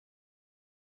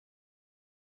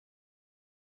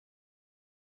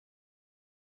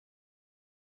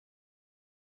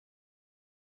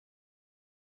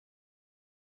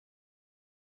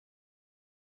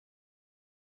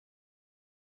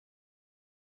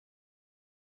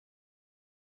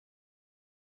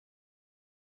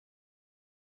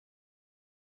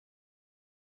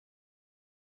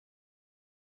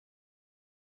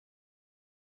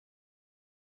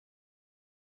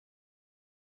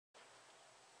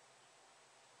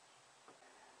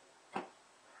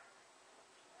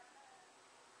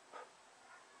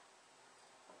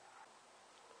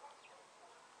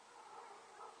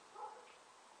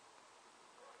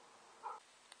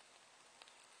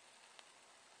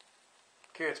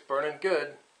Okay, it's burning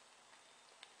good.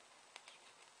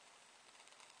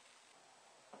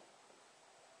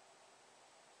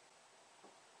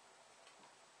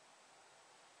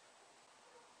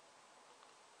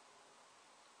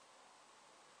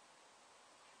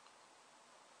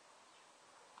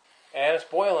 And it's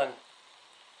boiling.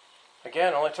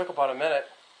 Again, only took about a minute.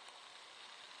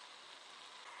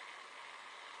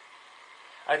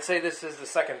 I'd say this is the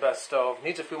second best stove.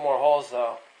 Needs a few more holes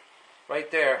though. Right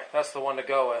there, that's the one to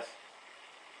go with.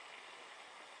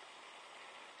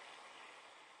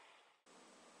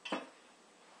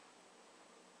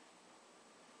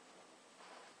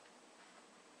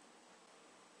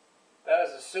 That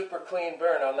is a super clean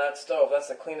burn on that stove. That's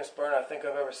the cleanest burn I think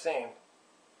I've ever seen.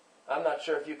 I'm not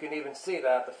sure if you can even see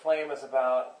that. The flame is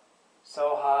about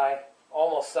so high,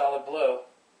 almost solid blue.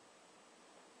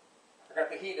 I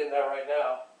got the heat in there right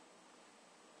now.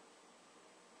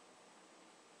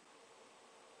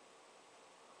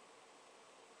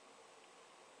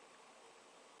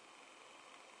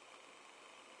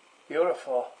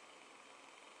 Beautiful.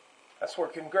 That's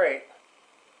working great.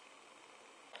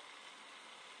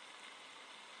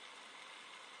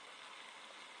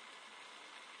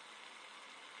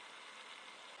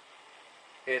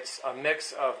 It's a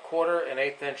mix of 1/4 and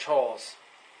 1/8 inch holes,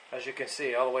 as you can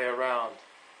see, all the way around.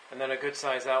 And then a good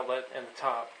size outlet in the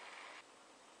top.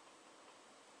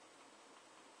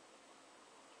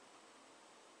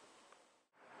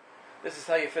 This is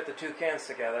how you fit the two cans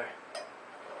together.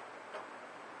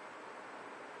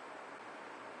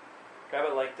 Grab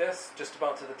it like this, just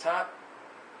about to the top.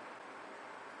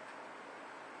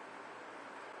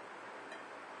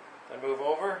 Then move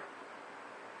over,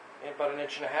 about 1.5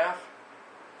 inches.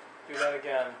 Do that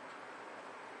again.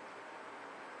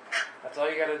 That's all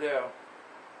you got to do.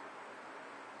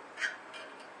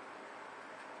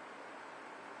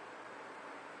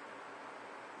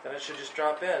 Then it should just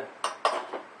drop in.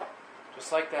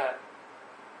 Just like that.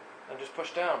 And just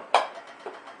push down.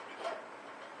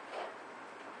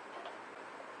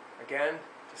 Again,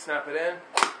 to snap it in.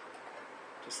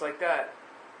 Just like that.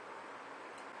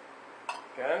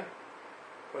 Again,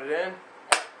 put it in.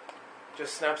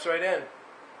 Just snaps right in.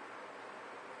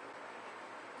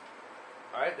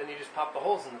 Alright, then you just pop the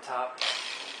holes in the top.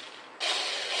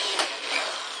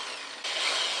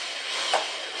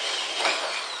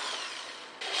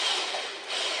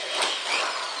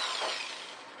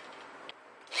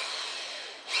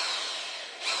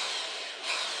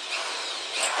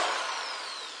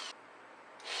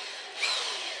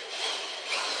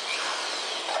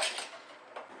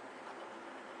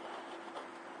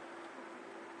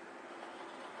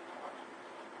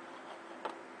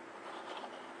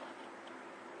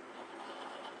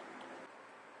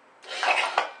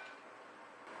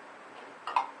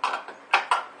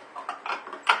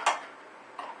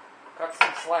 Cut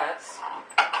some slats.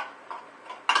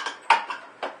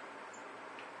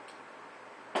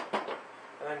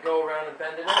 And then go around and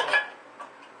bend it in.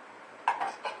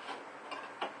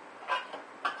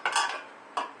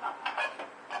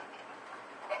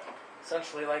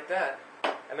 Essentially like that.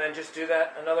 And then just do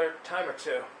that another time or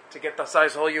two to get the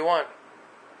size hole you want.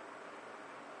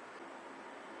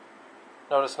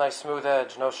 Notice nice smooth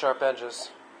edge, no sharp edges.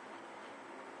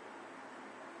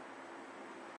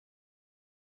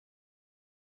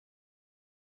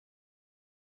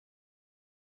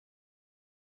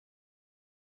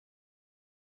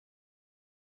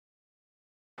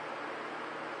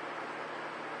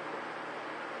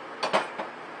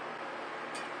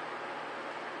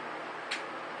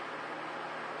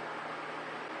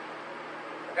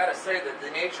 I gotta say that the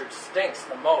Denatured stinks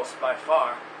the most by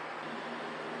far.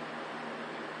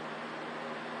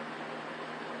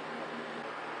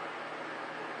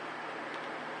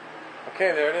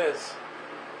 Okay, there it is.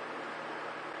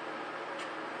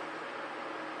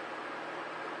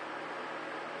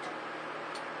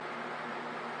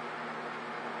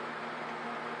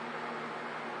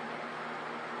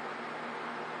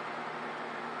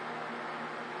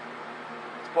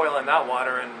 It's boiling that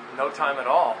water in no time at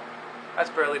all. That's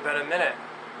barely been a minute.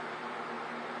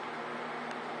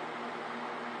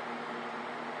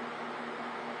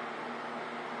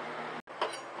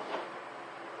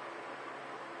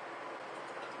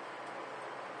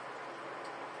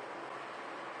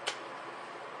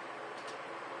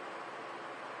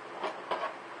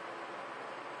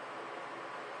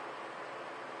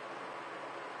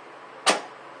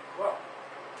 Whoa.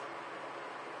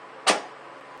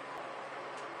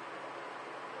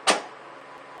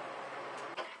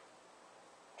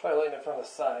 Try lighting it from the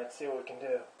side, see what we can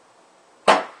do.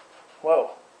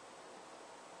 Whoa.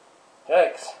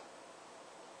 Yikes.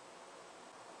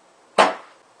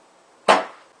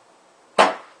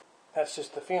 That's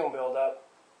just the fume buildup.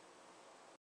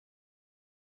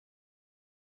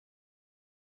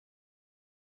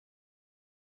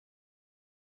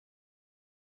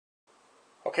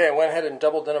 Okay, I went ahead and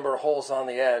doubled the number of holes on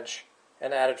the edge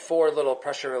and added 4 little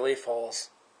pressure relief holes.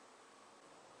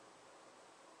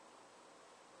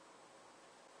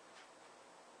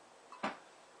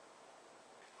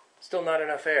 Still not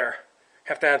enough air.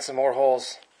 Have to add some more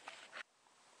holes.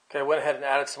 Okay, I went ahead and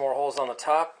added some more holes on the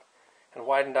top and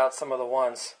widened out some of the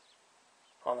ones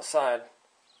on the side.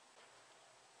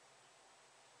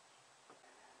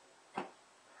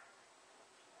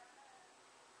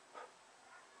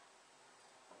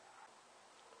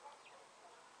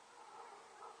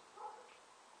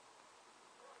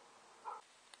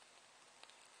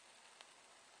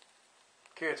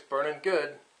 Okay, it's burning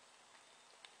good.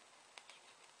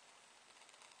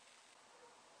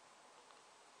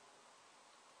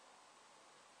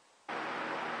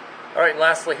 Alright, and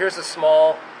lastly, here's a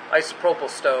small isopropyl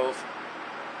stove.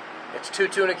 It's 2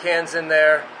 tuna cans in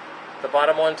there, the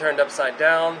bottom one turned upside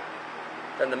down,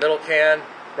 then the middle can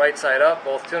right side up,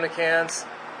 both tuna cans,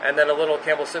 and then a little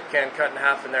Campbell soup can cut in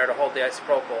half in there to hold the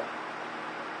isopropyl.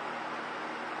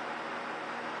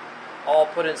 All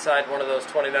put inside one of those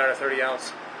 29 or 30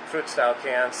 ounce fruit style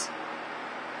cans,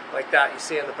 like that you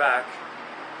see in the back.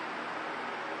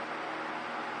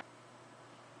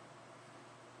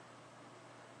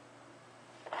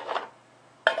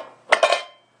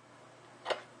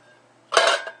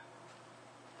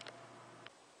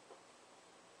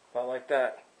 About like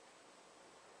that.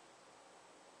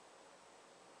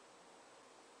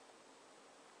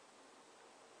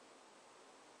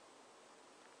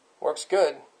 Works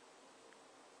good.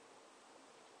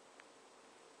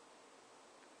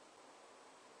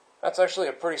 That's actually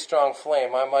a pretty strong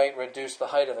flame. I might reduce the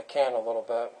height of the can a little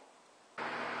bit.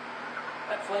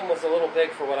 That flame was a little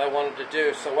big for what I wanted to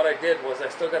do, so what I did was I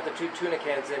still got the 2 tuna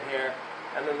cans in here,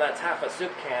 and then that's half a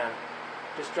soup can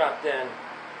just dropped in.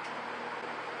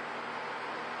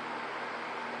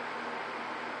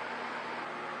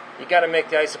 You got to make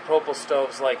the isopropyl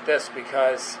stoves like this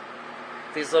because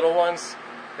these little ones,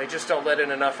 they just don't let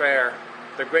in enough air.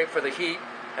 They're great for the heat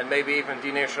and maybe even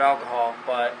denatured alcohol,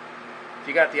 but if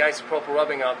you got the isopropyl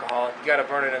rubbing alcohol, you got to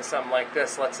burn it in something like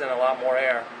this, lets in a lot more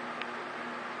air.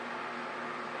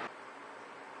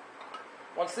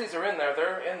 Once these are in there,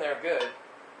 they're in there good.